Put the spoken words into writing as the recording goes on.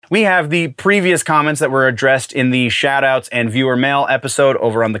We have the previous comments that were addressed in the shoutouts and viewer mail episode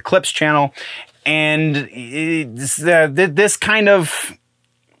over on the Clips channel. And this kind of...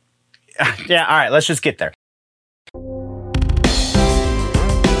 Yeah, all right, let's just get there.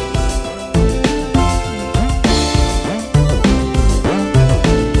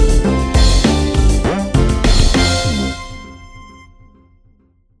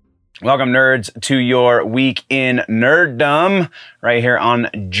 Welcome, nerds, to your week in nerddom right here on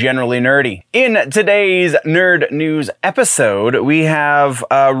Generally Nerdy. In today's nerd news episode, we have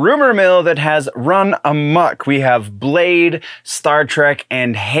a rumor mill that has run amok. We have Blade, Star Trek,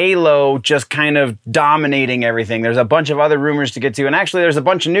 and Halo just kind of dominating everything. There's a bunch of other rumors to get to, and actually there's a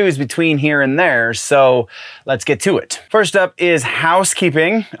bunch of news between here and there, so let's get to it. First up is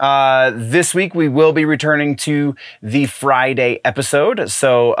housekeeping. This week we will be returning to the Friday episode,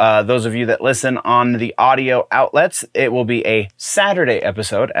 so those of you that listen on the audio outlets, it will be a Saturday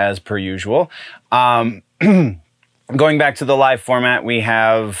episode as per usual. Going back to the live format, we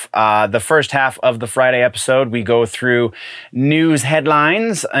have the first half of the Friday episode. We go through news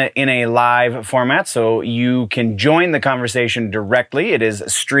headlines in a live format, so you can join the conversation directly. It is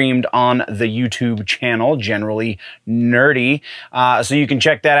streamed on the YouTube channel, Generally Nerdy, so you can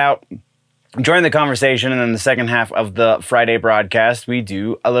check that out. Join the conversation, and then the second half of the Friday broadcast, we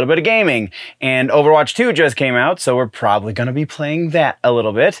do a little bit of gaming. And Overwatch 2 just came out, so we're probably going to be playing that a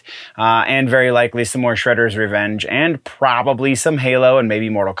little bit. And very likely some more Shredder's Revenge, and probably some Halo and maybe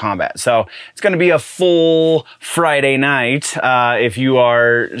Mortal Kombat. So it's going to be a full Friday night. If you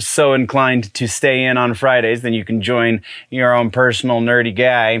are so inclined to stay in on Fridays, then you can join your own personal nerdy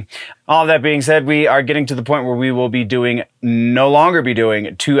guy. All that being said, we are getting to the point where we will be no longer be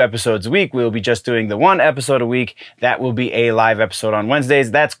doing 2 episodes a week. We'll be just doing the 1 episode a week. That will be a live episode on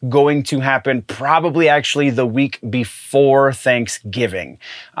Wednesdays. That's going to happen probably actually the week before Thanksgiving.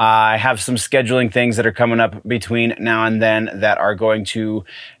 I have some scheduling things that are coming up between now and then that are going to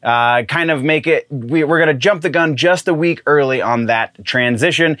kind of make it, we're going to jump the gun just a week early on that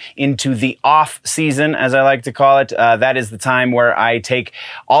transition into the off season, as I like to call it. That is the time where I take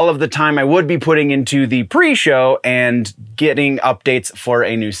all of the time I would be putting into the pre-show and getting updates for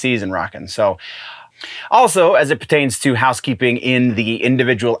a new season rocking. So also, as it pertains to housekeeping in the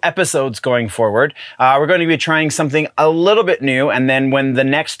individual episodes going forward, we're going to be trying something a little bit new, and then when the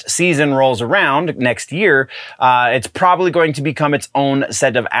next season rolls around next year, it's probably going to become its own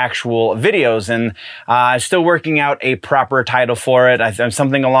set of actual videos, and I'm still working out a proper title for it. I'm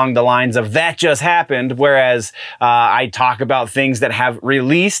something along the lines of That Just Happened, whereas I talk about things that have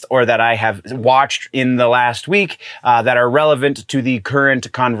released or that I have watched in the last week that are relevant to the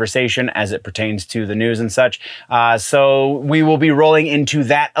current conversation as it pertains to the news and such. So we will be rolling into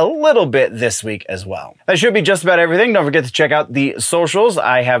that a little bit this week as well. That should be just about everything. Don't forget to check out the socials.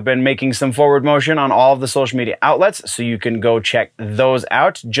 I have been making some forward motion on all of the social media outlets, so you can go check those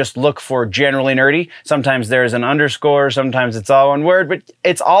out. Just look for Generally Nerdy. Sometimes there's an underscore, sometimes it's all one word, but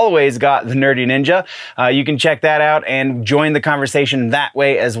it's always got the Nerdy Ninja. You can check that out and join the conversation that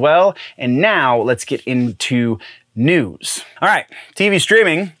way as well. And now let's get into news. All right, TV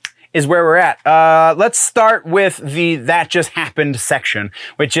streaming is where we're at. Let's start with the That Just Happened section,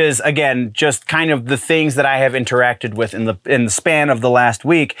 which is, again, just kind of the things that I have interacted with in the span of the last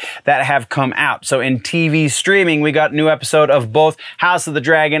week that have come out. So in TV streaming, we got a new episode of both House of the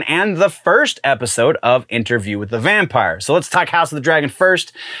Dragon and the first episode of Interview with the Vampire. So let's talk House of the Dragon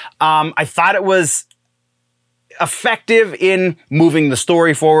first. I thought it was effective in moving the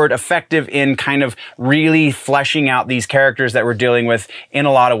story forward, effective in kind of really fleshing out these characters that we're dealing with in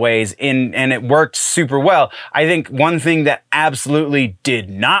a lot of ways, and it worked super well. I think one thing that absolutely did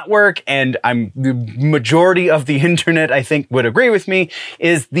not work, and the majority of the internet, I think, would agree with me,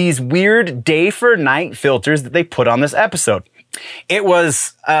 is these weird day for night filters that they put on this episode. It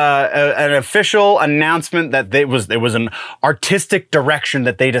was an official announcement that it was an artistic direction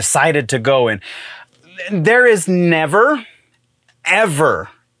that they decided to go in. There is never, ever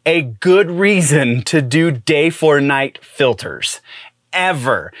a good reason to do day for night filters.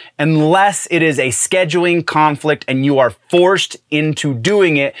 Ever. Unless it is a scheduling conflict and you are forced into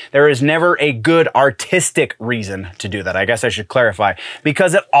doing it, there is never a good artistic reason to do that. I guess I should clarify.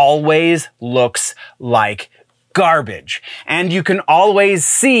 Because it always looks like garbage. And you can always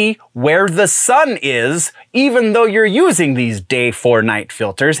see where the sun is, even though you're using these day for night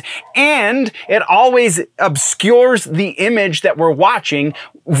filters. And it always obscures the image that we're watching.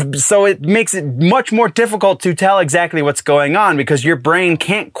 So it makes it much more difficult to tell exactly what's going on because your brain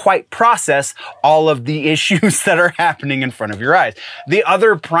can't quite process all of the issues that are happening in front of your eyes. The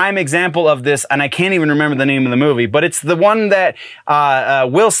other prime example of this, and I can't even remember the name of the movie, but it's the one that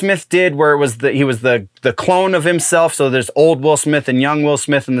Will Smith did where he was the clone of himself. So there's old Will Smith and young Will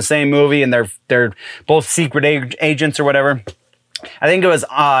Smith in the same movie, and they're both secret agents or whatever. I think it was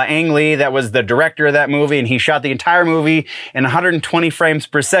Ang Lee that was the director of that movie, and he shot the entire movie in 120 frames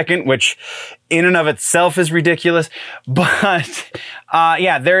per second, which in and of itself is ridiculous. But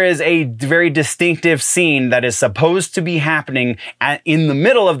yeah, there is a very distinctive scene that is supposed to be happening in the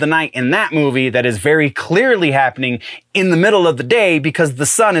middle of the night in that movie that is very clearly happening in the middle of the day because the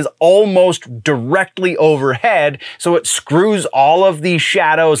sun is almost directly overhead. So it screws all of the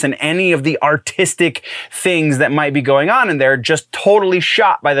shadows and any of the artistic things that might be going on in there, just totally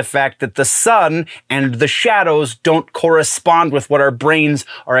shot by the fact that the sun and the shadows don't correspond with what our brains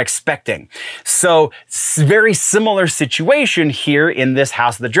are expecting. So very similar situation here in this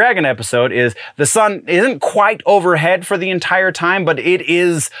House of the Dragon episode is the sun isn't quite overhead for the entire time, but it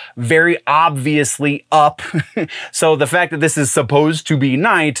is very obviously up. So the fact that this is supposed to be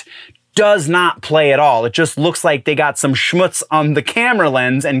night does not play at all. It just looks like they got some schmutz on the camera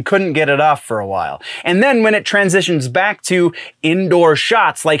lens and couldn't get it off for a while. And then when it transitions back to indoor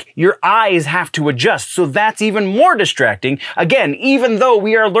shots, like your eyes have to adjust. So that's even more distracting. Again, even though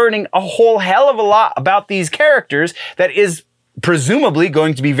we are learning a whole hell of a lot about these characters, that is presumably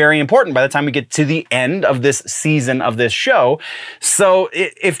going to be very important by the time we get to the end of this season of this show. So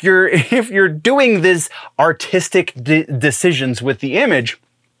if you're doing these artistic decisions with the image,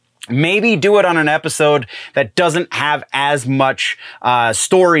 maybe do it on an episode that doesn't have as much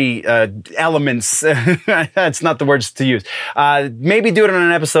story elements. That's not the words to use. Maybe do it on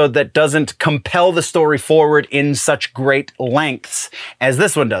an episode that doesn't compel the story forward in such great lengths as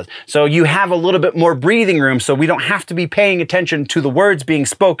this one does. So you have a little bit more breathing room, so we don't have to be paying attention to the words being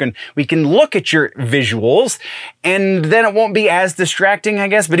spoken. We can look at your visuals, and then it won't be as distracting, I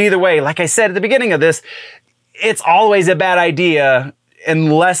guess. But either way, like I said at the beginning of this, it's always a bad idea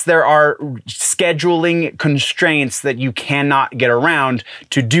unless there are scheduling constraints that you cannot get around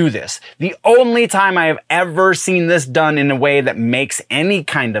to do this. The only time I have ever seen this done in a way that makes any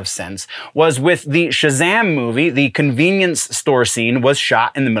kind of sense was with the Shazam movie. The convenience store scene was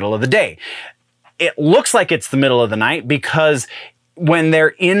shot in the middle of the day. It looks like it's the middle of the night because when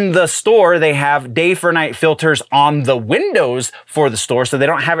they're in the store, they have day for night filters on the windows for the store, so they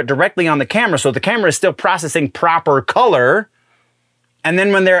don't have it directly on the camera. So the camera is still processing proper color. And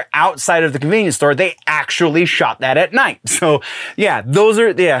then when they're outside of the convenience store, they actually shot that at night. So yeah, that's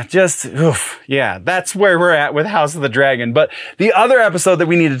where we're at with House of the Dragon. But the other episode that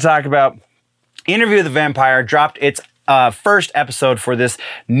we need to talk about, Interview with the Vampire, dropped its first episode for this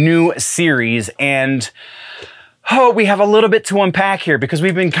new series. And we have a little bit to unpack here because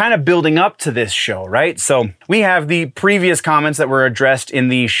we've been kind of building up to this show, right? So we have the previous comments that were addressed in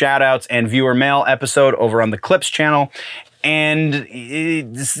the shoutouts and viewer mail episode over on the Clips channel. And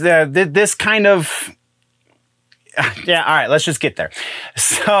this kind of, yeah, all right, let's just get there.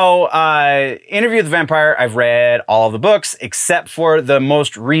 So, Interview with the Vampire, I've read all of the books except for the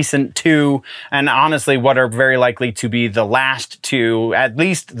most recent two, and honestly, what are very likely to be the last two, at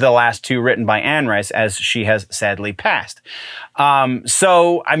least the last two written by Anne Rice, as she has sadly passed.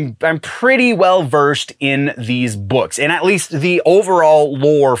 So I'm pretty well versed in these books, and at least the overall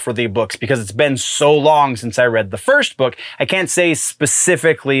lore for the books, because it's been so long since I read the first book. I can't say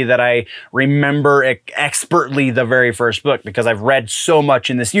specifically that I remember expertly the very first book, because I've read so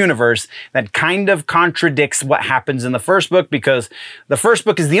much in this universe that kind of contradicts what happens in the first book, because the first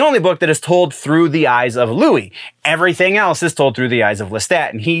book is the only book that is told through the eyes of Louis. Everything else is told through the eyes of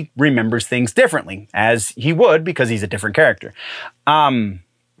Lestat, and he remembers things differently, as he would, because he's a different character.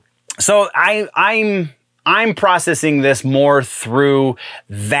 So I'm processing this more through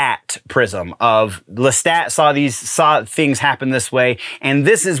that prism of Lestat saw things happen this way, and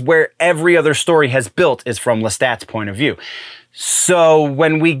this is where every other story has built, is from Lestat's point of view. So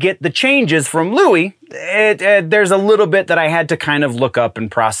when we get the changes from Louis, there's a little bit that I had to kind of look up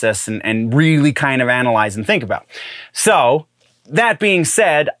and process and really kind of analyze and think about. So that being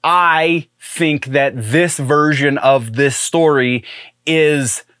said, I think that this version of this story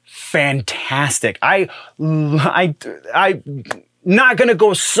is fantastic. I'm not going to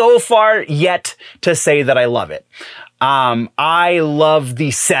go so far yet to say that I love it. I love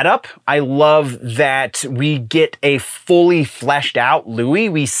the setup. I love that we get a fully fleshed out Louis.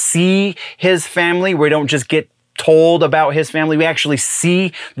 We see his family. We don't just get told about his family. We actually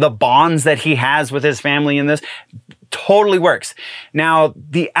see the bonds that he has with his family in this. Totally works. Now,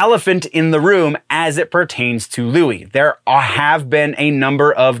 the elephant in the room as it pertains to Louis. There have been a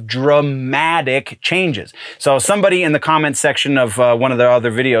number of dramatic changes. So somebody in the comments section of one of the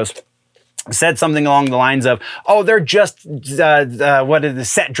other videos said something along the lines of, "Oh, they're just what is the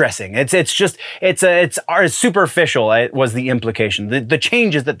set dressing? It's superficial." It was the implication. The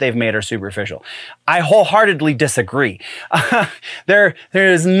changes that they've made are superficial. I wholeheartedly disagree. There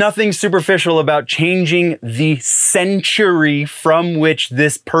is nothing superficial about changing the century from which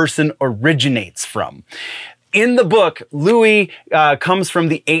this person originates from. In the book, Louis comes from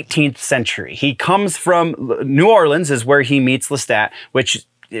the 18th century. He comes from New Orleans, is where he meets Lestat, which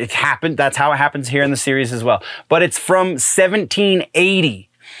it happened. That's how it happens here in the series as well. But it's from 1780.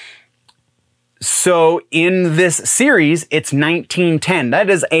 So in this series, it's 1910. That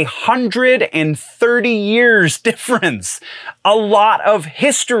is 130 years difference. A lot of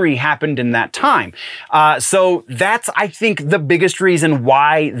history happened in that time. So that's, I think, the biggest reason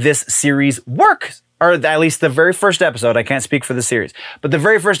why this series works. Or at least the very first episode, I can't speak for the series, but the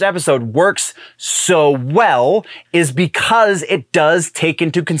very first episode works so well is because it does take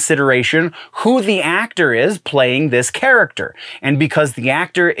into consideration who the actor is playing this character. And because the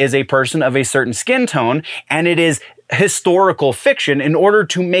actor is a person of a certain skin tone, and it is historical fiction, in order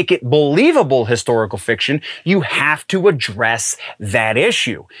to make it believable historical fiction, you have to address that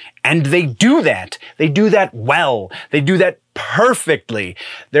issue. And they do that. They do that well. They do that perfectly.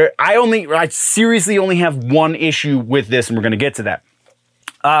 I seriously only have one issue with this, and we're going to get to that.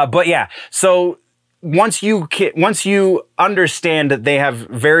 But yeah, so once you understand that they have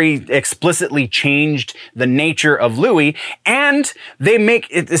very explicitly changed the nature of Louis, and they make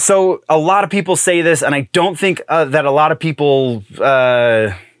it so a lot of people say this, and I don't think that a lot of people.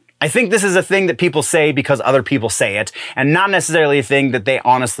 I think this is a thing that people say because other people say it, and not necessarily a thing that they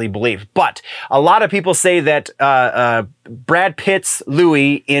honestly believe. But a lot of people say that Brad Pitt's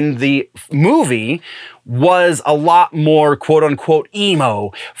Louis in the movie was a lot more quote-unquote emo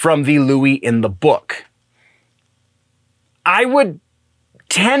from the Louis in the book. I would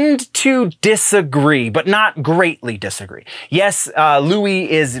tend to disagree, but not greatly disagree. Yes, Louis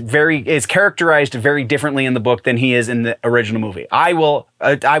is characterized very differently in the book than he is in the original movie. I will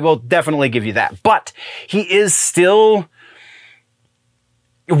definitely give you that. But he is still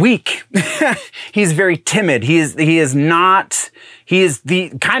weak. He's very timid. He is the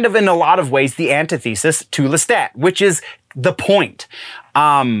kind of, in a lot of ways, the antithesis to Lestat, which is the point.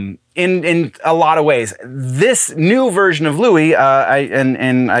 In a lot of ways, this new version of Louis,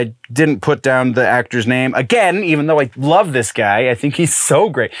 I didn't put down the actor's name again, even though I love this guy. I think he's so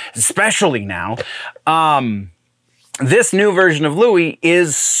great, especially now. This new version of Louis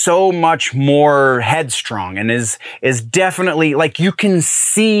is so much more headstrong and is definitely, like, you can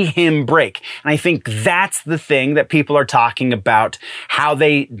see him break. And I think that's the thing that people are talking about, how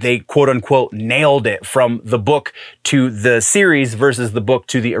they quote unquote nailed it from the book to the series versus the book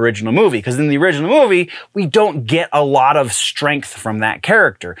to the original movie. Because in the original movie, we don't get a lot of strength from that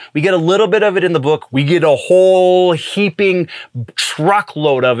character. We get a little bit of it in the book. We get a whole heaping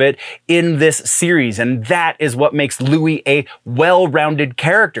truckload of it in this series. And that is what makes Louis a well-rounded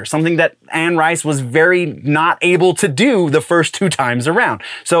character, something that Anne Rice was very not able to do the first two times around.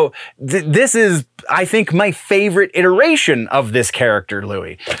 So this is, I think, my favorite iteration of this character,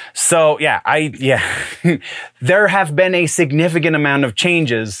 Louis. So there have been a significant amount of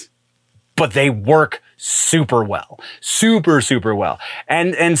changes, but they work super well, super well.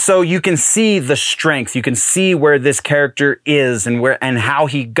 And so you can see the strength. You can see where this character is and how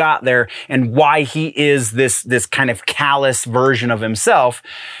he got there and why he is this kind of callous version of himself.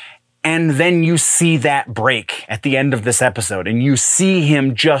 And then you see that break at the end of this episode and you see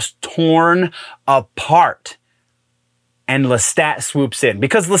him just torn apart. And Lestat swoops in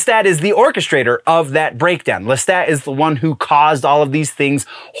because Lestat is the orchestrator of that breakdown. Lestat is the one who caused all of these things,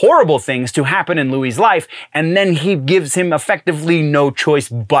 horrible things, to happen in Louis's life. And then he gives him effectively no choice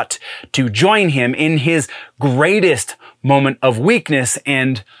but to join him in his greatest moment of weakness.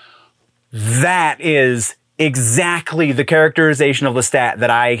 And that is exactly the characterization of Lestat that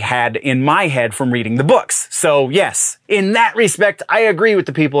I had in my head from reading the books. So yes, in that respect, I agree with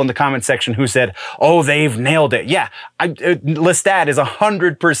the people in the comment section who said, oh, they've nailed it. Yeah, Lestat is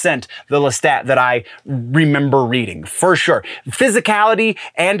 100% the Lestat that I remember reading, for sure. Physicality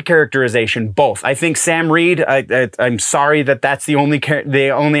and characterization, both. I think Sam Reed, I'm sorry that that's the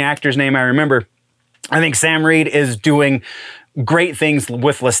only actor's name I remember. I think Sam Reed is doing great things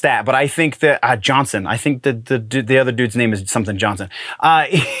with Lestat, but I think that Johnson, I think that the other dude's name is something Johnson.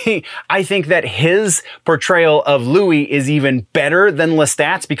 I think that his portrayal of Louis is even better than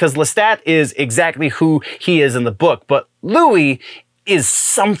Lestat's, because Lestat is exactly who he is in the book, but Louis is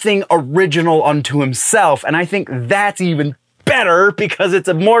something original unto himself, and I think that's even better because it's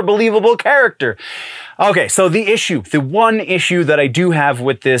a more believable character. Okay, so the one issue that I do have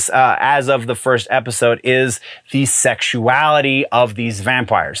with this as of the first episode is the sexuality of these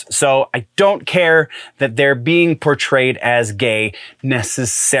vampires. So I don't care that they're being portrayed as gay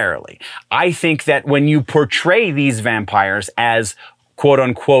necessarily. I think that when you portray these vampires as quote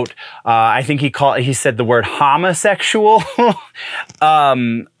unquote, I think he said the word homosexual.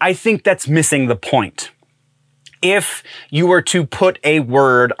 I think that's missing the point. If you were to put a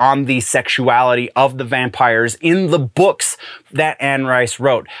word on the sexuality of the vampires in the books that Anne Rice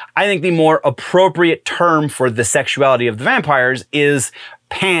wrote, I think the more appropriate term for the sexuality of the vampires is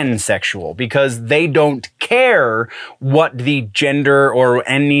pansexual, because they don't care what the gender or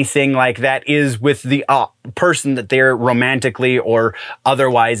anything like that is with the person that they're romantically or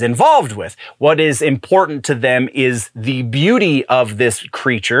otherwise involved with. What is important to them is the beauty of this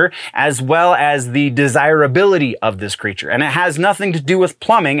creature as well as the desirability of this creature. And it has nothing to do with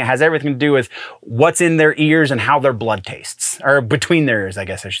plumbing. It has everything to do with what's in their ears and how their blood tastes, or between their ears, I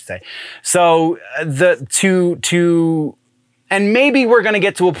guess I should say. So and maybe we're going to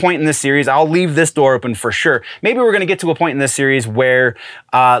get to a point in this series, I'll leave this door open for sure. Maybe we're going to get to a point in this series where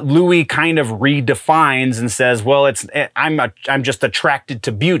Louis kind of redefines and says, well, I'm just attracted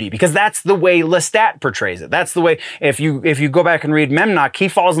to beauty, because that's the way Lestat portrays it. That's the way, if you go back and read Memnoch,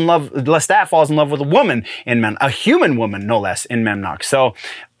 Lestat falls in love with a woman a human woman, no less, in Memnoch. So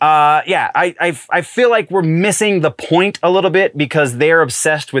I feel like we're missing the point a little bit, because they're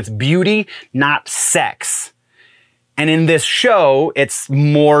obsessed with beauty, not sex. And in this show, it's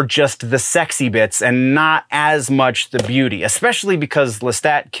more just the sexy bits and not as much the beauty, especially because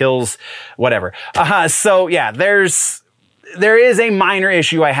Lestat kills whatever. So yeah, there is a minor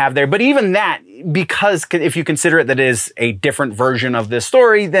issue I have there, but even that, because if you consider it that it is a different version of this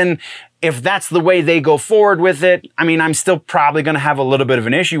story, then if that's the way they go forward with it, I mean, I'm still probably going to have a little bit of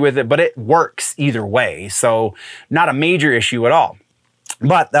an issue with it, but it works either way. So not a major issue at all.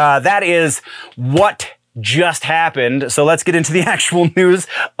 But that is what just happened. So let's get into the actual news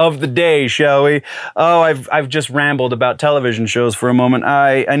of the day, shall we? Oh, I've just rambled about television shows for a moment.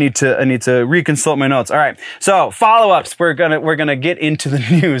 I need to reconsult my notes. All right. So follow-ups. We're gonna get into the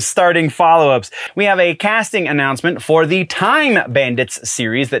news. Starting follow-ups. We have a casting announcement for the Time Bandits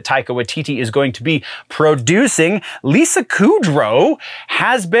series that Taika Waititi is going to be producing. Lisa Kudrow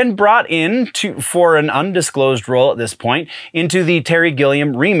has been brought in for an undisclosed role at this point into the Terry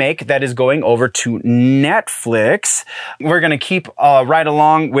Gilliam remake that is going over to Netflix. We're going to keep right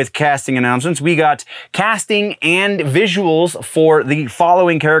along with casting announcements. We got casting and visuals for the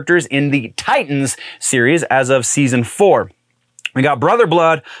following characters in the Titans series as of season 4. We got Brother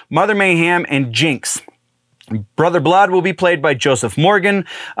Blood, Mother Mayhem, and Jinx. Brother Blood will be played by Joseph Morgan.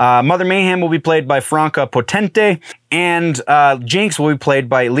 Mother Mayhem will be played by Franca Potente. And Jinx will be played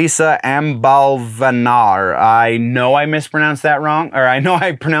by Lisa Ambalvanar. I know I mispronounced that wrong, or I know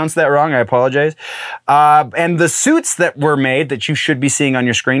I pronounced that wrong. I apologize. And the suits that were made that you should be seeing on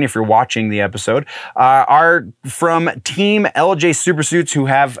your screen if you're watching the episode are from Team LJ Super Suits, who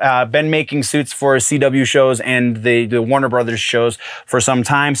have been making suits for CW shows and the Warner Brothers shows for some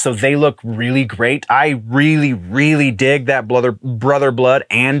time. So they look really great. I really, really dig that Brother Blood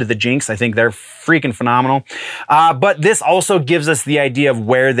and the Jinx. I think they're freaking phenomenal. But this also gives us the idea of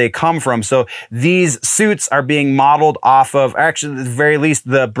where they come from. So these suits are being modeled off of, actually, at the very least,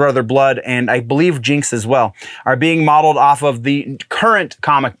 the Brother Blood and I believe Jinx as well, are being modeled off of the current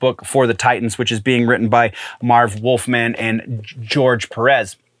comic book for the Titans, which is being written by Marv Wolfman and George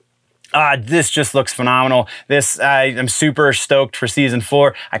Perez. This just looks phenomenal. I'm super stoked for season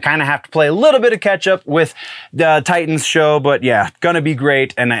 4. I kind of have to play a little bit of catch up with the Titans show, but yeah, gonna be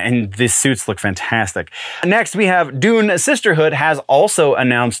great. And these suits look fantastic. Next, we have Dune Sisterhood has also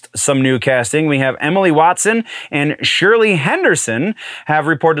announced some new casting. We have Emily Watson and Shirley Henderson have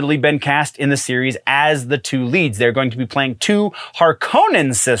reportedly been cast in the series as the 2 leads. They're going to be playing 2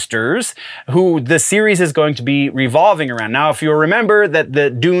 Harkonnen sisters who the series is going to be revolving around. Now, if you'll remember that the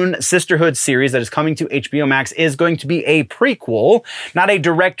Dune Sisterhood series that is coming to HBO Max is going to be a prequel, not a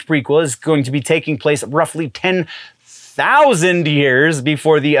direct prequel. It's going to be taking place roughly 10,000 years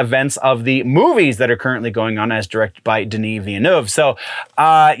before the events of the movies that are currently going on as directed by Denis Villeneuve. So,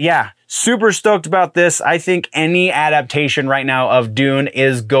 yeah. super stoked about this. I think any adaptation right now of Dune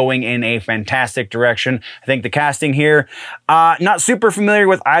is going in a fantastic direction. I think the casting here, not super familiar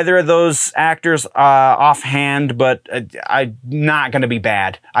with either of those actors offhand, but I'm not going to be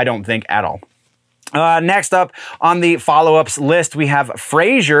bad, I don't think, at all. Next up on the follow-ups list, we have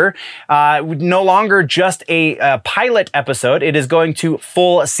Frasier. No longer just a pilot episode. It is going to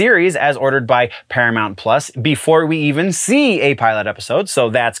full series as ordered by Paramount Plus before we even see a pilot episode. So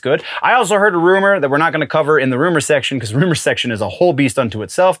that's good. I also heard a rumor that we're not going to cover in the rumor section because rumor section is a whole beast unto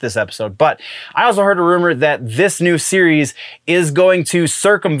itself this episode. But I also heard a rumor that this new series is going to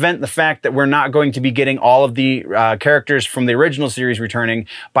circumvent the fact that we're not going to be getting all of the characters from the original series returning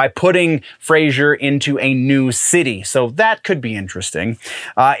by putting Frasier into a new city. So that could be interesting,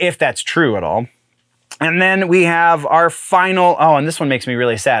 if that's true at all. And then we have our final, and this one makes me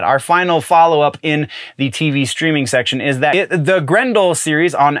really sad. Our final follow-up in the TV streaming section is that the Grendel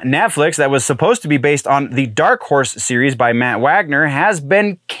series on Netflix that was supposed to be based on the Dark Horse series by Matt Wagner has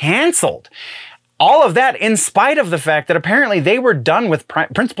been canceled. All of that in spite of the fact that apparently they were done with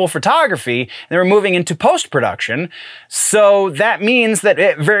principal photography. They were moving into post-production. So that means that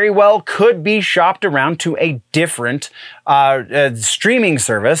it very well could be shopped around to a different streaming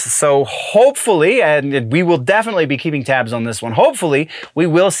service. So hopefully, and we will definitely be keeping tabs on this one, hopefully we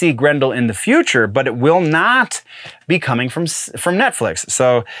will see Grendel in the future, but it will not be coming from Netflix.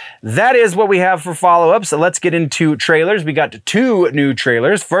 So that is what we have for follow-ups. So let's get into trailers. We got 2 new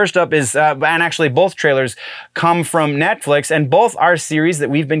trailers. First up is, and actually both trailers come from Netflix, and both are series that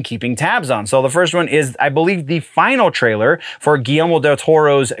we've been keeping tabs on. So the first one is, I believe, the final trailer for Guillermo del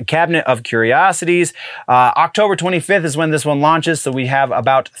Toro's Cabinet of Curiosities. October 25th is when this one launches, so we have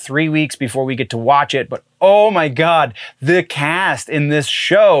about 3 weeks before we get to watch it. But oh my God, the cast in this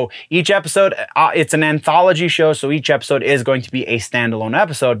show. Each episode, it's an anthology show, so each episode is going to be a standalone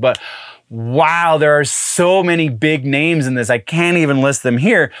episode. But wow, there are so many big names in this. I can't even list them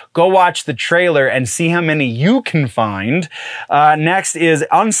here. Go watch the trailer and see how many you can find. Next is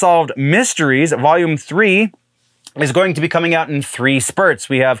Unsolved Mysteries, Volume 3. Is going to be coming out in 3 spurts.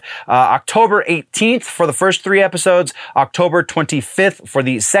 We have October 18th for the first 3 episodes, October 25th for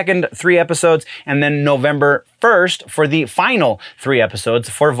the second 3 episodes, and then November 1st for the final 3 episodes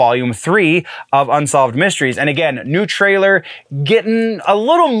for Volume 3 of Unsolved Mysteries. And again, new trailer, getting a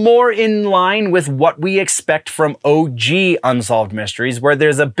little more in line with what we expect from OG Unsolved Mysteries, where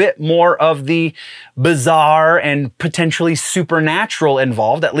there's a bit more of the bizarre and potentially supernatural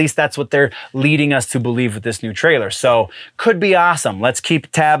involved. At least that's what they're leading us to believe with this new trailer. So could be awesome. Let's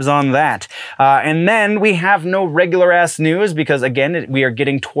keep tabs on that. And then we have no regular ass news because again, we are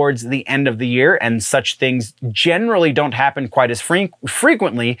getting towards the end of the year and such things generally don't happen quite as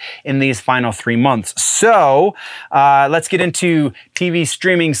frequently in these final 3 months. So let's get into TV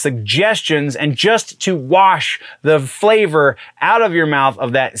streaming suggestions, and just to wash the flavor out of your mouth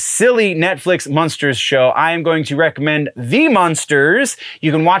of that silly Netflix Monsters show, I am going to recommend The Munsters.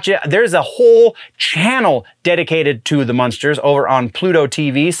 You can watch it. There's a whole channel dedicated to the Munsters over on Pluto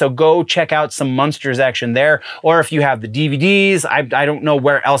TV, so go check out some Munsters action there. Or if you have the DVDs, I don't know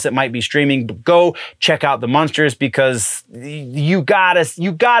where else it might be streaming, but go check out the Munsters because you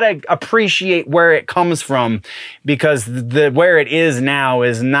gotta appreciate where it comes from, because where it is now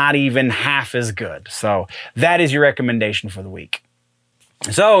is not even half as good. So that is your recommendation for the week.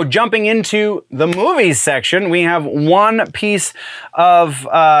 So jumping into the movies section, we have one piece of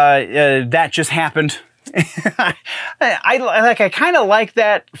that just happened. I kind of like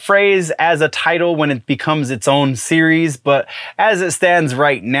that phrase as a title when it becomes its own series, but as it stands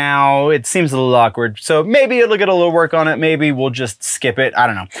right now, it seems a little awkward. So maybe it'll get a little work on it. Maybe we'll just skip it. I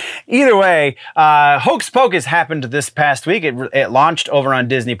don't know. Either way, Hocus Pocus happened this past week. It launched over on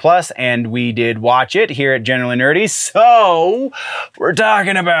Disney Plus, and we did watch it here at Generally Nerdy. So we're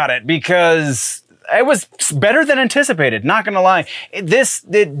talking about it because it was better than anticipated. Not gonna lie. It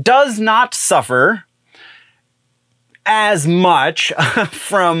does not suffer as much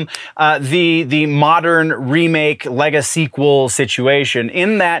from the modern remake Lego sequel situation,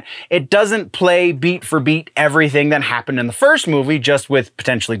 in that it doesn't play beat for beat everything that happened in the first movie, just with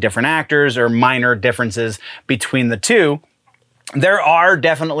potentially different actors or minor differences between the two. There are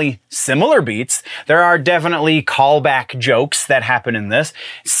definitely similar beats. There are definitely callback jokes that happen in this.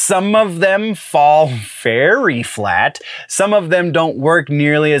 Some of them fall very flat. Some of them don't work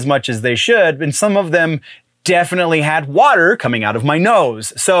nearly as much as they should, and some of them definitely had water coming out of my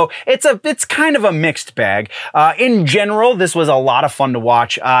nose. So it's kind of a mixed bag. In general, this was a lot of fun to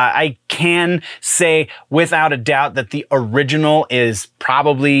watch. I can say without a doubt that the original is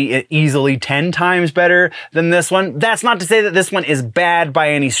probably easily 10 times better than this one. That's not to say that this one is bad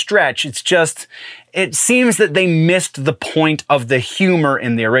by any stretch. It's just, it seems that they missed the point of the humor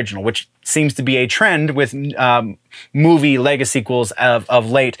in the original, which seems to be a trend with movie legacy sequels of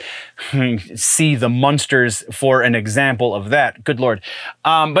late. See The Munsters for an example of that. Good Lord.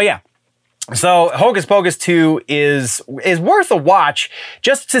 But yeah. So Hocus Pocus 2 is worth a watch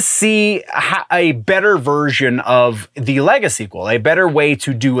just to see a better version of the legacy sequel, a better way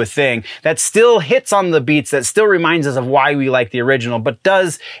to do a thing that still hits on the beats, that still reminds us of why we like the original, but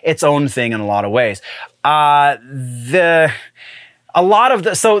does its own thing in a lot of ways. A lot of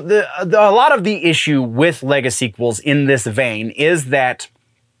the issue with legacy sequels in this vein is that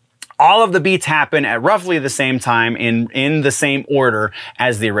all of the beats happen at roughly the same time in the same order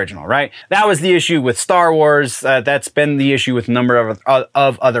as the original, right? That was the issue with Star Wars. That's been the issue with a number of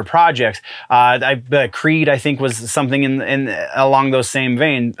other projects. Creed, I think, was something in along those same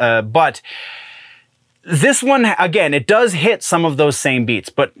vein. But this one, again, it does hit some of those same beats,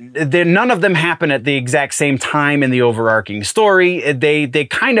 but none of them happen at the exact same time in the overarching story. They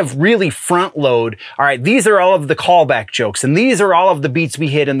kind of really front load. All right, these are all of the callback jokes, and these are all of the beats we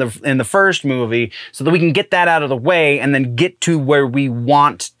hit in the first movie, so that we can get that out of the way and then get to where we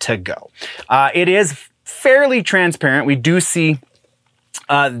want to go. It is fairly transparent. We do see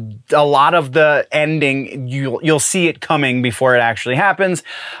a lot of the ending, you'll see it coming before it actually happens.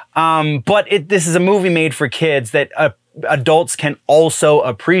 But this is a movie made for kids that adults can also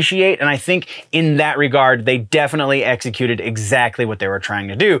appreciate. And I think in that regard, they definitely executed exactly what they were trying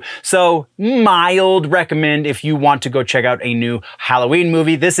to do. So mild recommend if you want to go check out a new Halloween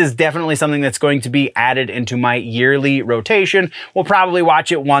movie. This is definitely something that's going to be added into my yearly rotation. We'll probably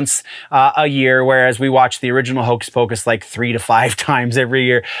watch it once a year, whereas we watch the original Hocus Pocus like 3 to 5 times every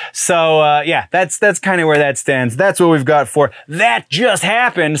year. So yeah, that's kind of where that stands. That's what we've got for That Just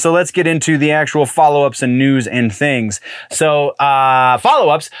Happened. So let's get into the actual follow-ups and news and things. So,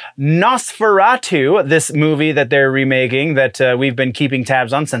 follow-ups, Nosferatu, this movie that they're remaking that we've been keeping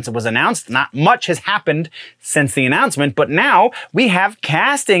tabs on since it was announced. Not much has happened since the announcement, but now we have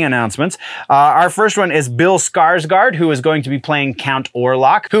casting announcements. Our first one is Bill Skarsgård, who is going to be playing Count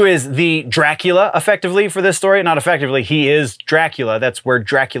Orlok, who is the Dracula, effectively, for this story. Not effectively, he is Dracula. That's where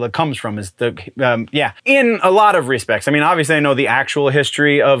Dracula comes from, is the, yeah, in a lot of respects. I mean, obviously I know the actual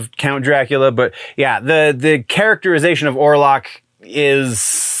history of Count Dracula, but yeah, the characterization of Orlok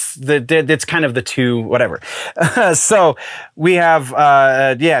is it's kind of the two, whatever. So we have, Bill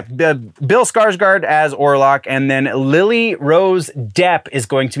Skarsgård as Orlok, and then Lily Rose Depp is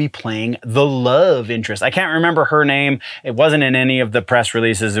going to be playing the love interest. I can't remember her name. It wasn't in any of the press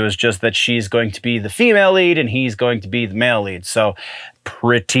releases. It was just that she's going to be the female lead and he's going to be the male lead. So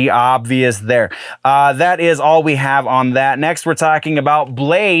pretty obvious there. That is all we have on that. Next, we're talking about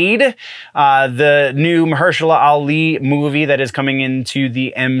Blade, the new Mahershala Ali movie that is coming into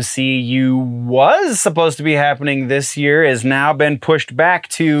the MCU. Was supposed to be happening this year, has now been pushed back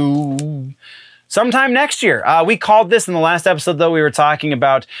to sometime next year. We called this in the last episode, though. We were talking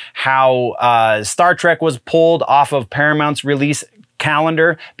about how Star Trek was pulled off of Paramount's release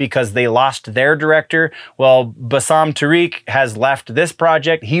calendar because they lost their director. Well, Bassam Tariq has left this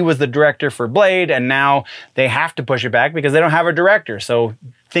project. He was the director for Blade, and now they have to push it back because they don't have a director. So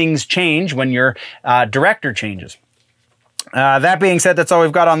things change when your director changes. That being said, that's all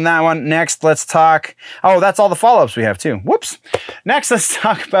we've got on that one. Next, let's talk... Oh, that's all the follow-ups we have, too. Whoops. Next, let's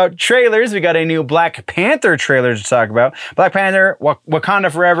talk about trailers. We got a new Black Panther trailer to talk about. Black Panther,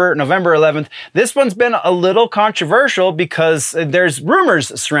 Wakanda Forever, November 11th. This one's been a little controversial because there's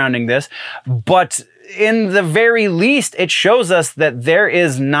rumors surrounding this, but in the very least, it shows us that there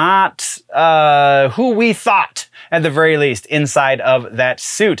is not who we thought, at the very least, inside of that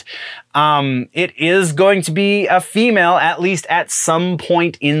suit. It is going to be a female, at least at some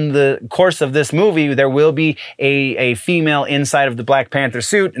point in the course of this movie. There will be a female inside of the Black Panther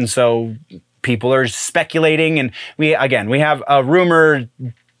suit, and so people are speculating, and we have a rumor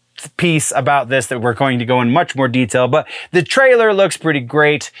piece about this that we're going to go in much more detail, but the trailer looks pretty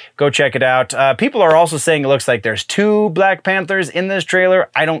great. Go check it out. People are also saying it looks like there's 2 Black Panthers in this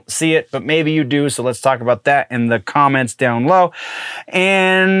trailer. I don't see it, but maybe you do, so let's talk about that in the comments down low.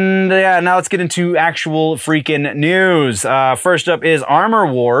 And yeah, now let's get into actual freaking news. First up is Armor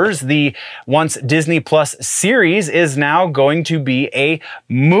Wars. The once Disney Plus series is now going to be a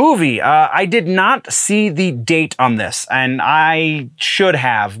movie. I did not see the date on this, and I should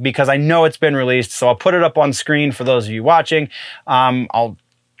have because I know it's been released, so I'll put it up on screen for those of you watching. I'll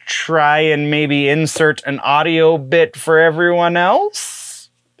try and maybe insert an audio bit for everyone else.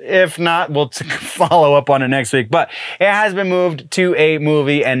 If not, we'll follow up on it next week. But it has been moved to a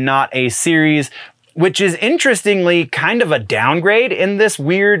movie and not a series, which is interestingly kind of a downgrade in this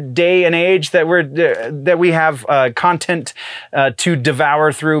weird day and age that we have content to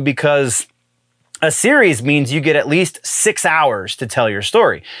devour through, because a series means you get at least 6 hours to tell your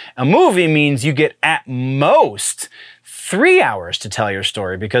story. A movie means you get at most 3 hours to tell your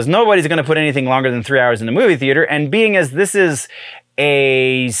story, because nobody's going to put anything longer than 3 hours in a movie theater. And being as this is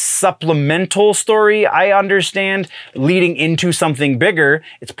a supplemental story, I understand, leading into something bigger,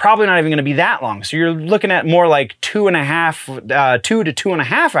 it's probably not even going to be that long. So you're looking at more like 2 to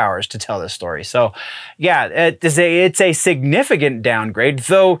 2.5 hours to tell this story. So yeah, it's a significant downgrade,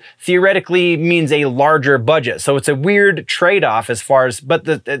 though theoretically means a larger budget. So it's a weird trade-off as far as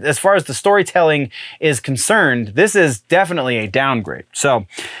the storytelling is concerned. This is definitely a downgrade. So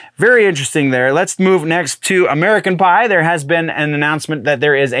very interesting there. Let's move next to American Pie. There has been an announcement that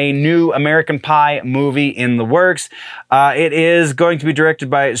there is a new American Pie movie in the works. It is going to be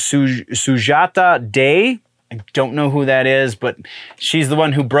directed by Sujata Day. I don't know who that is, but she's the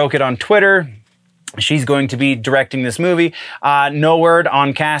one who broke it on Twitter. She's going to be directing this movie. No word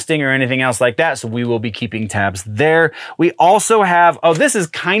on casting or anything else like that, so we will be keeping tabs there. We also have, this is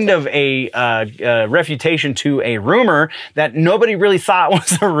kind of a refutation to a rumor that nobody really thought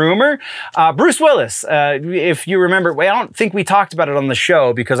was a rumor. Bruce Willis, if you remember, I don't think we talked about it on the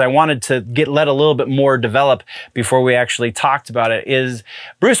show because I wanted to let a little bit more develop before we actually talked about it, is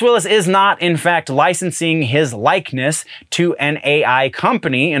Bruce Willis is not, in fact, licensing his likeness to an AI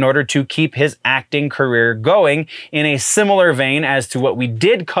company in order to keep his acting career going, in a similar vein as to what we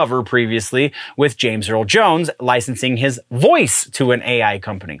did cover previously with James Earl Jones licensing his voice to an AI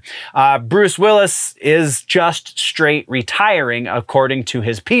company. Bruce Willis is just straight retiring, according to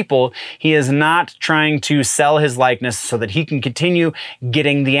his people. He is not trying to sell his likeness so that he can continue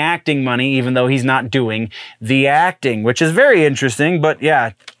getting the acting money, even though he's not doing the acting, which is very interesting. But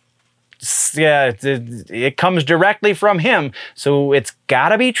yeah, it comes directly from him, so it's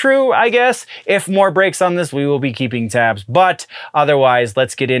gotta be true, I guess. If more breaks on this, we will be keeping tabs. But otherwise,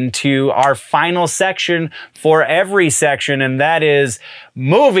 let's get into our final section for every section, and that is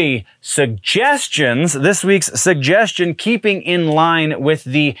movie suggestions. This week's suggestion, keeping in line with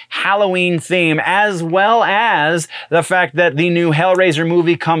the Halloween theme, as well as the fact that the new Hellraiser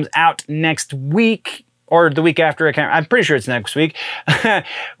movie comes out next week. Or the week after, I'm pretty sure it's next week.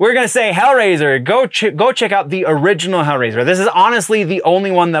 We're going to say Hellraiser. Go check out the original Hellraiser. This is honestly the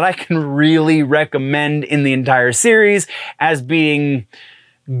only one that I can really recommend in the entire series as being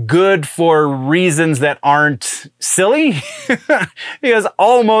good for reasons that aren't silly. Because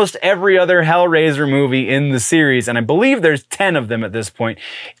almost every other Hellraiser movie in the series, and I believe there's 10 of them at this point,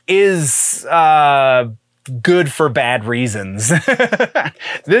 is good for bad reasons.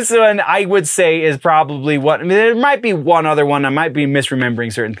 This one, I would say, is probably there might be one other one. I might be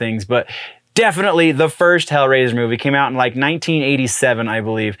misremembering certain things, but definitely the first Hellraiser movie came out in like 1987, I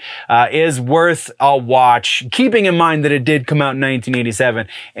believe, is worth a watch, keeping in mind that it did come out in 1987.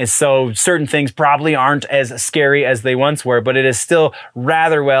 And so certain things probably aren't as scary as they once were, but it is still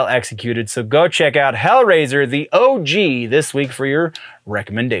rather well executed. So go check out Hellraiser, the OG, this week for your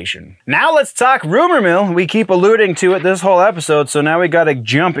recommendation. Now let's talk rumor mill. We keep alluding to it this whole episode, so now we got to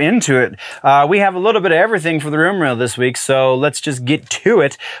jump into it. We have a little bit of everything for the rumor mill this week, so let's just get to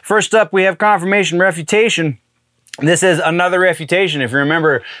it. First up, we have confirmation refutation. This is another refutation. If you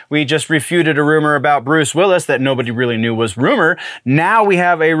remember, we just refuted a rumor about Bruce Willis that nobody really knew was rumor. Now we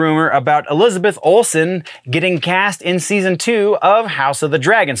have a rumor about Elizabeth Olsen getting cast in season 2 of House of the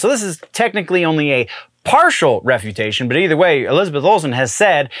Dragon. So this is technically only a partial refutation, but either way, Elizabeth Olsen has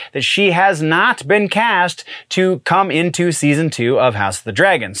said that she has not been cast to come into season 2 of House of the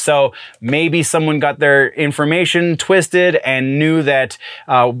Dragon. So maybe someone got their information twisted and knew that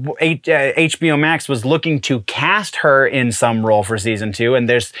HBO Max was looking to cast her in some role for season 2, and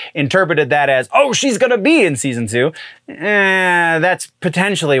there's interpreted that as, oh, she's gonna be in season 2. That's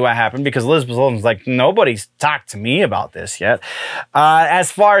potentially what happened, because Elizabeth Olsen's like, nobody's talked to me about this yet.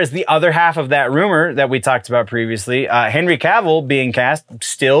 As far as the other half of that rumor that we talked about previously, Henry Cavill being cast,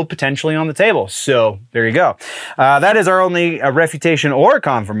 still potentially on the table. So there you go. That is our only refutation or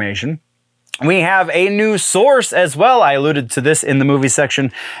confirmation. We have a new source as well. I alluded to this in the movie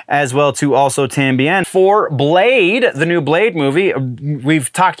section as well to also Tambien. For Blade, the new Blade movie,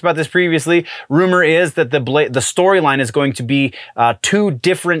 we've talked about this previously. Rumor is that the storyline is going to be 2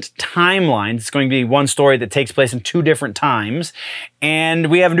 different timelines. It's going to be one story that takes place in 2 different times.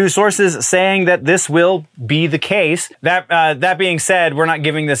 And we have new sources saying that this will be the case. That being said, we're not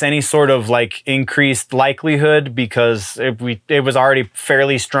giving this any sort of like increased likelihood because it was already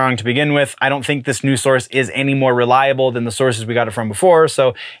fairly strong to begin with. I don't think this new source is any more reliable than the sources we got it from before,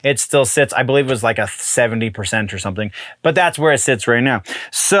 so it still sits, I believe it was like a 70% or something, but that's where it sits right now.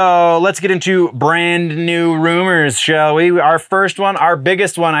 So let's get into brand new rumors, shall we? Our first one, our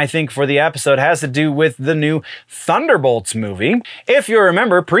biggest one, I think, for the episode has to do with the new Thunderbolts movie. If you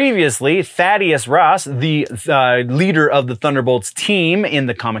remember previously, Thaddeus Ross, the leader of the Thunderbolts team in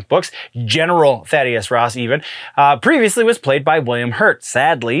the comic books, General Thaddeus Ross even, previously was played by William Hurt.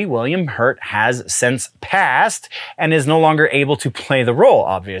 Sadly, William Hurt has since passed and is no longer able to play the role,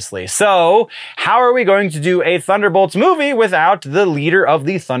 obviously. So, how are we going to do a Thunderbolts movie without the leader of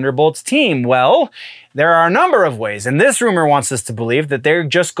the Thunderbolts team? Well, there are a number of ways, and this rumor wants us to believe that they're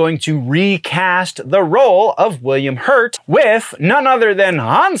just going to recast the role of William Hurt with none other than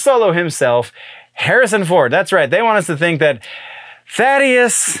Han Solo himself, Harrison Ford. That's right, they want us to think that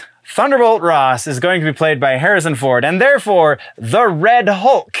Thaddeus Thunderbolt Ross is going to be played by Harrison Ford, and therefore, the Red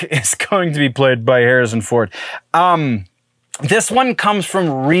Hulk is going to be played by Harrison Ford. This one comes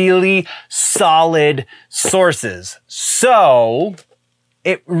from really solid sources. So,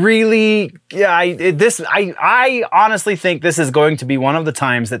 it really, I honestly think this is going to be one of the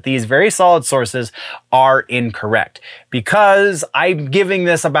times that these very solid sources are incorrect, because I'm giving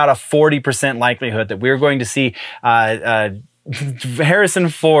this about a 40% likelihood that we're going to see Harrison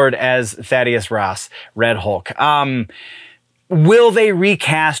Ford as Thaddeus Ross, Red Hulk. Will they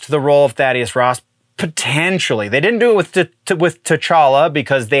recast the role of Thaddeus Ross? Potentially. They didn't do it with T'Challa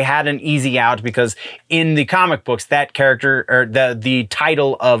because they had an easy out, because in the comic books, that character, or the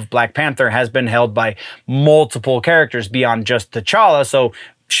title of Black Panther, has been held by multiple characters beyond just T'Challa. So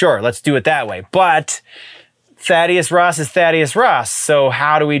sure, let's do it that way. But Thaddeus Ross is Thaddeus Ross. So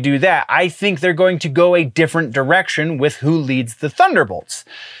how do we do that? I think they're going to go a different direction with who leads the Thunderbolts.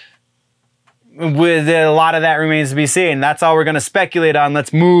 With a lot of that remains to be seen. That's all we're going to speculate on.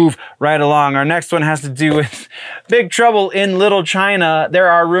 Let's move right along. Our next one has to do with Big Trouble in Little China. There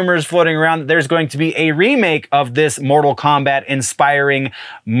are rumors floating around that there's going to be a remake of this Mortal Kombat inspiring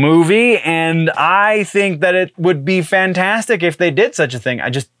movie, and I think that it would be fantastic if they did such a thing. I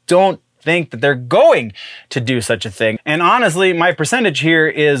just don't think that they're going to do such a thing. And honestly, my percentage here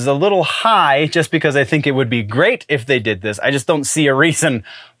is a little high just because I think it would be great if they did this. I just don't see a reason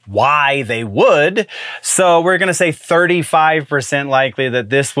why they would. So we're going to say 35% likely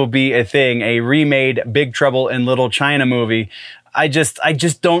that this will be a thing, a remade Big Trouble in Little China movie. I just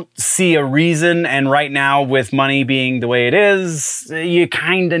don't see a reason, and right now, with money being the way it is, you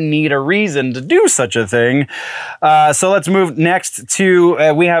kind of need a reason to do such a thing. So let's move next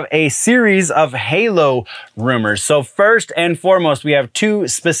to, we have a series of Halo rumors. So first and foremost, we have 2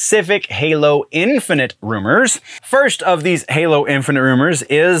 specific Halo Infinite rumors. First of these Halo Infinite rumors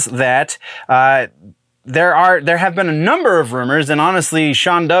is that, there have been a number of rumors, and honestly,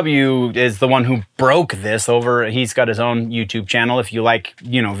 Sean W. is the one who broke this over. He's got his own YouTube channel. If you like,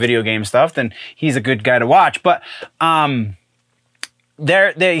 video game stuff, then he's a good guy to watch. But,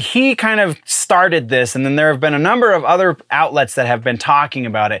 he kind of started this, and then there have been a number of other outlets that have been talking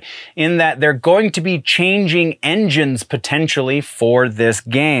about it, in that they're going to be changing engines potentially for this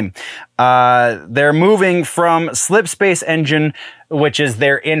game. They're moving from Slipspace Engine, which is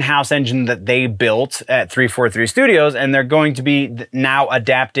their in-house engine that they built at 343 Studios, and they're going to be now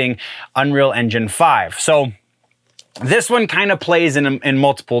adapting Unreal Engine 5. So this one kind of plays in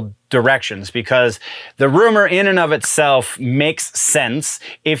multiple directions, because the rumor in and of itself makes sense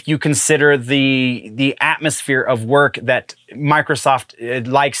if you consider the atmosphere of work that Microsoft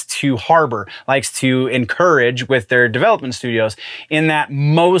likes to harbor, likes to encourage with their development studios, in that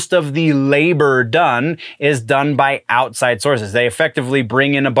most of the labor done is done by outside sources. They effectively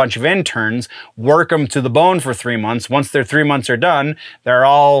bring in a bunch of interns, work them to the bone for 3 months. Once their 3 months are done, they're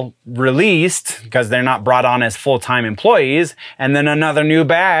all released because they're not brought on as full-time employees, and then another new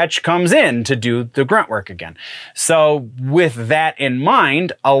batch comes in to do the grunt work again. So with that in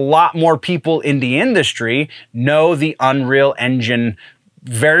mind, a lot more people in the industry know the Unreal Engine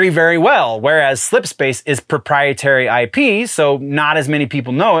very, very well, whereas Slipspace is proprietary IP, so not as many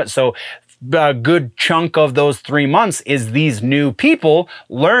people know it. So a good chunk of those 3 months is these new people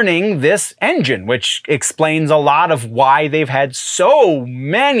learning this engine, which explains a lot of why they've had so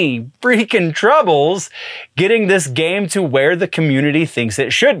many freaking troubles getting this game to where the community thinks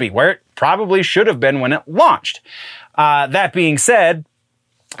it should be, where it probably should have been when it launched. That being said,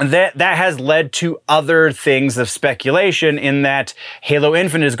 that has led to other things of speculation in that Halo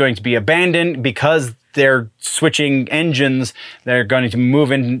Infinite is going to be abandoned because they're switching engines. They're going to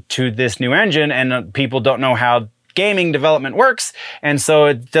move into this new engine, and people don't know how gaming development works. And so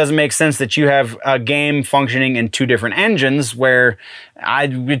it doesn't make sense that you have a game functioning in two different engines, which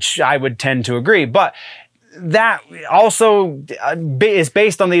I would tend to agree. But that also is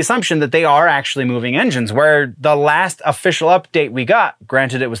based on the assumption that they are actually moving engines, where the last official update we got,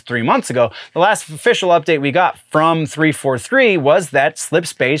 granted it was 3 months ago, the last official update we got from 343 was that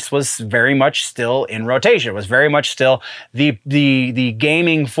Slipspace was very much still in rotation. It was very much still the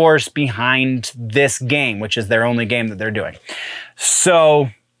gaming force behind this game, which is their only game that they're doing. So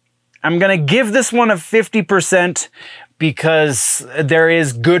I'm going to give this one a 50%, because there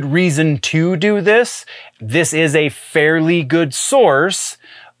is good reason to do this. This is a fairly good source,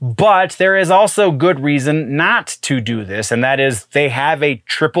 but there is also good reason not to do this, and that is they have a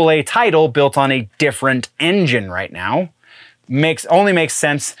AAA title built on a different engine right now. Only makes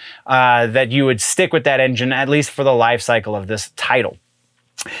sense that you would stick with that engine, at least for the life cycle of this title.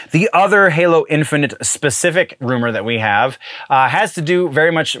 The other Halo Infinite specific rumor that we have has to do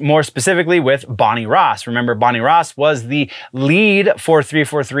very much more specifically with Bonnie Ross. Remember, Bonnie Ross was the lead for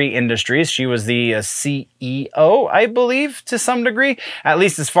 343 Industries. She was the CEO, I believe, to some degree, at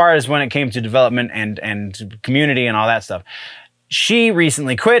least as far as when it came to development and community and all that stuff. She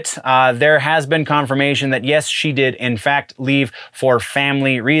recently quit. There has been confirmation that yes, she did in fact leave for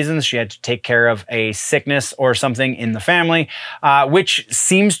family reasons. She had to take care of a sickness or something in the family, which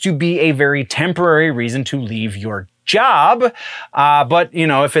seems to be a very temporary reason to leave your job. But, you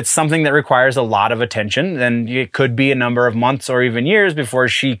know, if it's something that requires a lot of attention, then it could be a number of months or even years before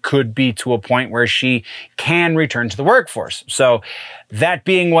she could be to a point where she can return to the workforce. So that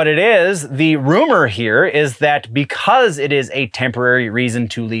being what it is, the rumor here is that because it is a temporary reason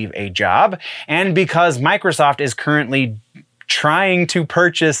to leave a job, and because Microsoft is currently trying to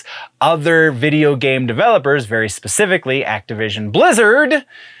purchase other video game developers, very specifically Activision Blizzard,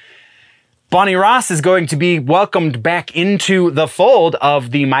 Bonnie Ross is going to be welcomed back into the fold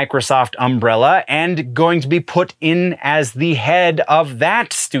of the Microsoft umbrella and going to be put in as the head of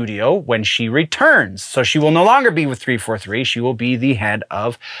that studio when she returns. So she will no longer be with 343. She will be the head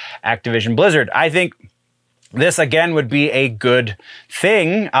of Activision Blizzard. I think this, again, would be a good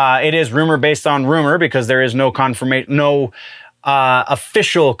thing. It is rumor based on rumor because there is no confirmation,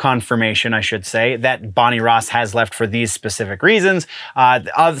 official confirmation, I should say, that Bonnie Ross has left for these specific reasons,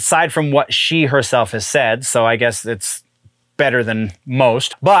 aside from what she herself has said. So I guess it's better than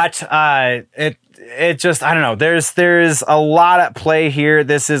most. But it just, I don't know. There's a lot at play here.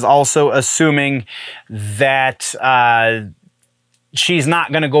 This is also assuming that she's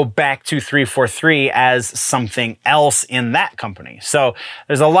not going to go back to 343 as something else in that company. So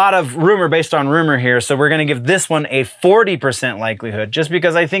there's a lot of rumor based on rumor here. So we're going to give this one a 40% likelihood just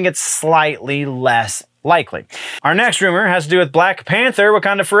because I think it's slightly less likely. Our next rumor has to do with Black Panther,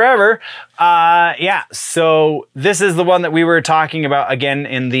 Wakanda Forever. Yeah, so this is the one that we were talking about again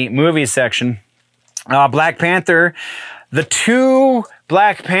in the movies section. Black Panther, the two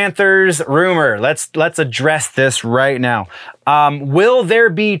Black Panthers rumor. Let's address this right now. Will there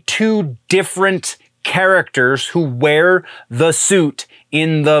be two different characters who wear the suit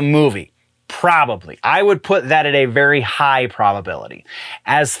in the movie? Probably. I would put that at a very high probability.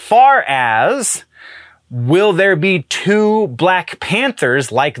 As far as will there be two Black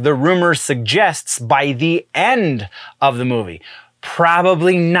Panthers like the rumor suggests by the end of the movie?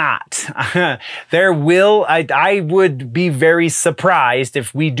 Probably not. I would be very surprised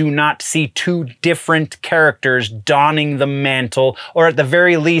if we do not see two different characters donning the mantle, or at the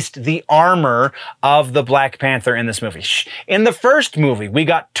very least, the armor of the Black Panther in this movie. In the first movie, we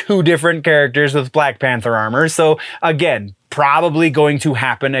got two different characters with Black Panther armor. So again, probably going to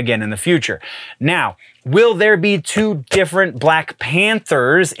happen again in the future. Now, will there be two different Black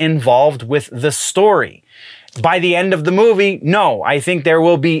Panthers involved with the story? By the end of the movie, no. I think there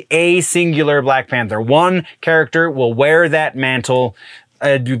will be a singular Black Panther. One character will wear that mantle,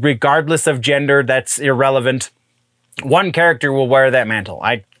 regardless of gender. That's irrelevant. One character will wear that mantle.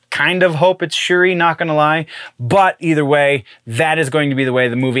 kind of hope it's Shuri, not gonna lie. But either way, that is going to be the way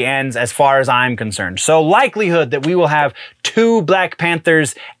the movie ends as far as I'm concerned. So likelihood that we will have 2 Black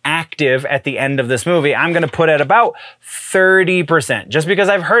Panthers active at the end of this movie, I'm gonna put at about 30%. Just because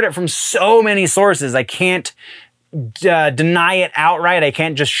I've heard it from so many sources, I can't deny it outright. I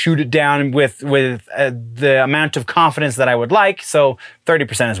can't just shoot it down with the amount of confidence that I would like. So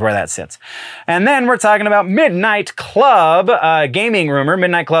 30% is where that sits. And then we're talking about Midnight Club, gaming rumor.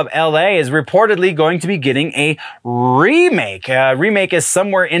 Midnight Club LA is reportedly going to be getting a remake. Remake is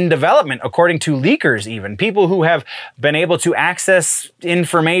somewhere in development, according to leakers even. People who have been able to access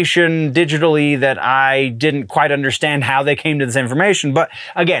information digitally that I didn't quite understand how they came to this information. But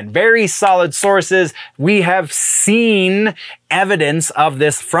again, very solid sources. We have seen evidence of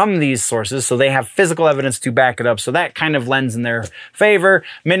this from these sources, so they have physical evidence to back it up, so that kind of lends in their favor.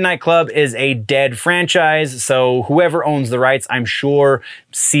 Midnight Club is a dead franchise, so whoever owns the rights, I'm sure,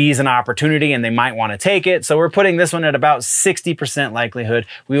 sees an opportunity and they might want to take it. So we're putting this one at about 60% likelihood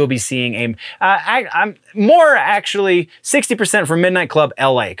we will be seeing I'm more actually 60% for Midnight Club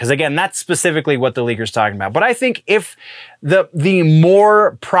LA, because again, that's specifically what the leaker's talking about. But I think if the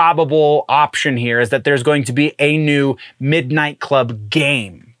more probable option here is that there's going to be a new Midnight Club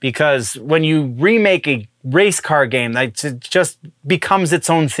game, because when you remake a race car game, that just becomes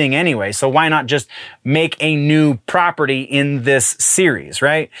its own thing anyway. So why not just make a new property in this series,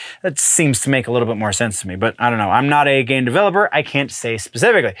 right? That seems to make a little bit more sense to me, but I don't know. I'm not a game developer. I can't say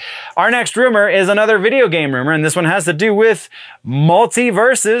specifically. Our next rumor is another video game rumor, and this one has to do with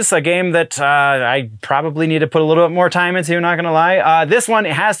MultiVersus, a game that I probably need to put a little bit more time into, not gonna lie. This one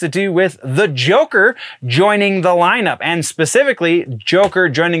has to do with the Joker joining the lineup, and specifically Joker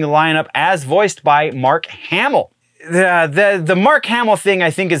joining the lineup as voiced by Mark Hamill. The Mark Hamill thing,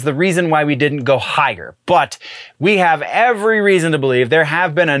 I think, is the reason why we didn't go higher. But we have every reason to believe there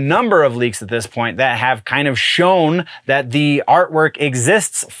have been a number of leaks at this point that have kind of shown that the artwork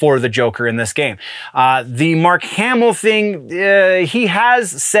exists for the Joker in this game. The Mark Hamill thing, he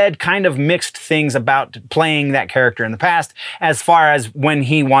has said kind of mixed things about playing that character in the past, as far as when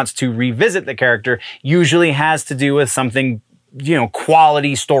he wants to revisit the character, usually has to do with something, you know,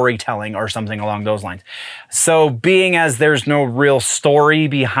 quality storytelling or something along those lines. So being as there's no real story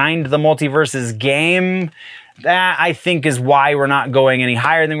behind the MultiVersus game, that I think is why we're not going any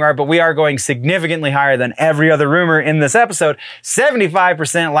higher than we are, but we are going significantly higher than every other rumor in this episode.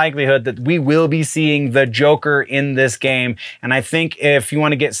 75% likelihood that we will be seeing the Joker in this game. And I think if you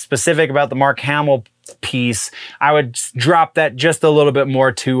want to get specific about the Mark Hamill piece, I would drop that just a little bit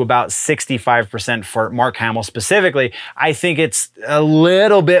more to about 65% for Mark Hamill specifically. I think it's a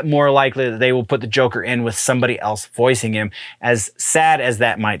little bit more likely that they will put the Joker in with somebody else voicing him, as sad as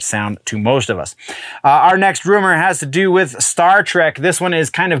that might sound to most of us. Our next rumor has to do with Star Trek. This one is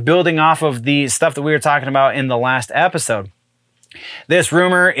kind of building off of the stuff that we were talking about in the last episode. This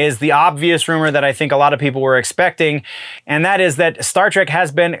rumor is the obvious rumor that I think a lot of people were expecting, and that is that Star Trek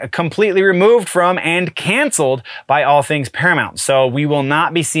has been completely removed from and canceled by All Things Paramount. So we will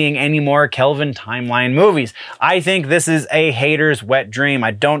not be seeing any more Kelvin Timeline movies. I think this is a hater's wet dream.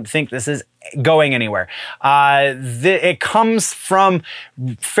 I don't think this is going anywhere. It comes from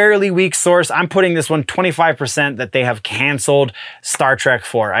fairly weak source. I'm putting this one 25% that they have canceled Star Trek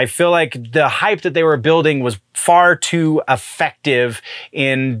for. I feel like the hype that they were building was far too effective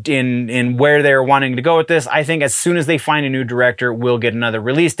in where they're wanting to go with this. I think as soon as they find a new director, we'll get another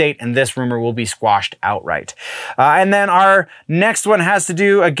release date, and this rumor will be squashed outright. And then our next one has to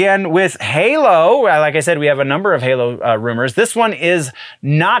do again with Halo. Like I said, we have a number of Halo rumors. This one is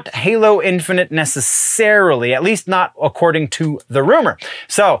not Halo Infinite necessarily, at least not according to the rumor.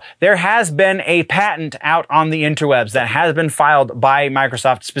 So there has been a patent out on the interwebs that has been filed by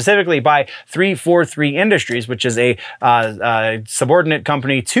Microsoft, specifically by 343 Industries, which is a subordinate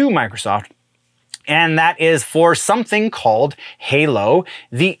company to Microsoft. And that is for something called Halo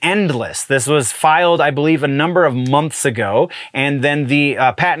the Endless. This was filed, I believe, a number of months ago, and then the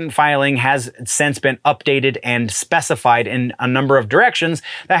patent filing has since been updated and specified in a number of directions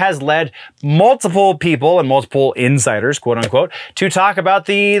that has led multiple people and multiple insiders, quote unquote, to talk about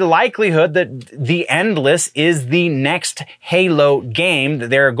the likelihood that the Endless is the next Halo game, that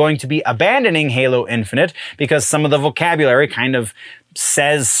they're going to be abandoning Halo Infinite because some of the vocabulary kind of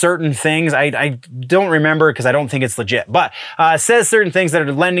says certain things. I don't remember because I don't think it's legit, but says certain things that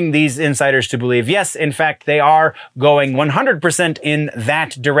are lending these insiders to believe, yes, in fact, they are going 100% in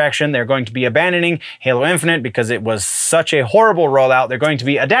that direction. They're going to be abandoning Halo Infinite because it was such a horrible rollout. They're going to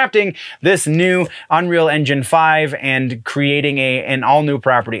be adapting this new Unreal Engine 5 and creating an all-new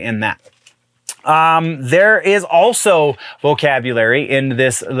property in that. There is also vocabulary in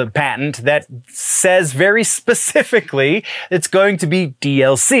the patent that says very specifically it's going to be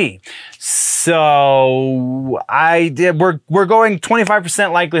DLC. So we're going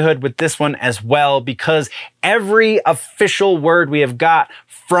 25% likelihood with this one as well, because every official word we have got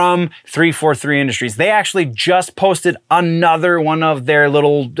from 343 Industries. They actually just posted another one of their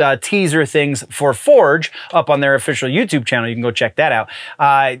little teaser things for Forge up on their official YouTube channel. You can go check that out.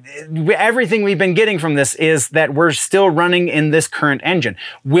 Everything we've been getting from this is that we're still running in this current engine.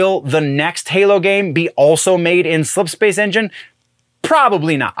 Will the next Halo game be also made in Slipspace engine?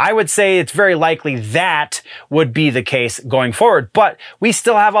 Probably not. I would say it's very likely that would be the case going forward, but we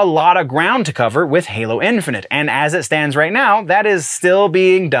still have a lot of ground to cover with Halo Infinite, and as it stands right now, that is still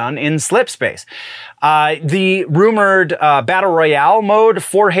being done in Slipspace. The rumored Battle Royale mode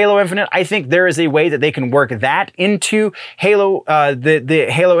for Halo Infinite, I think there is a way that they can work that into Halo, the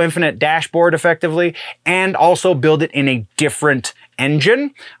Halo Infinite dashboard effectively, and also build it in a different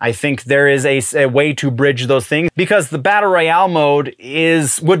engine. I think there is a way to bridge those things, because the Battle Royale mode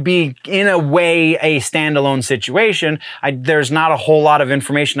would be in a way a standalone situation. There's not a whole lot of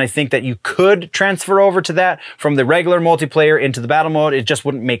information I think that you could transfer over to that from the regular multiplayer into the battle mode. It just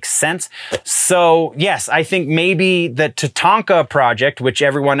wouldn't make sense. So yes, I think maybe the Tatanka project, which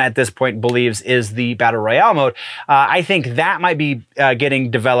everyone at this point believes is the Battle Royale mode, I think that might be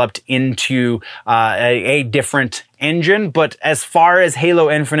getting developed into a different engine. But as far as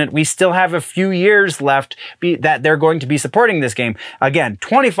Halo Infinite, we still have a few years left that they're going to be supporting this game. Again,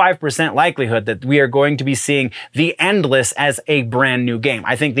 25% likelihood that we are going to be seeing The Endless as a brand new game.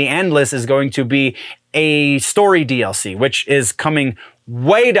 I think The Endless is going to be a story DLC, which is coming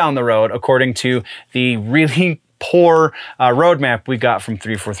way down the road according to the really poor roadmap we got from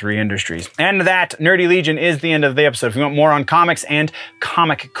 343 Industries. And that, Nerdy Legion, is the end of the episode. If you want more on comics and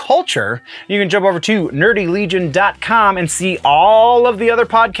comic culture, you can jump over to nerdylegion.com and see all of the other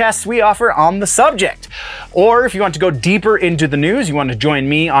podcasts we offer on the subject. Or if you want to go deeper into the news, you want to join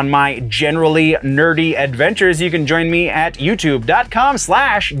me on my generally nerdy adventures, you can join me at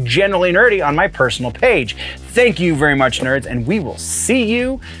youtube.com/generallynerdy on my personal page. Thank you very much, nerds, and we will see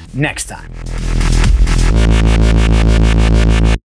you next time.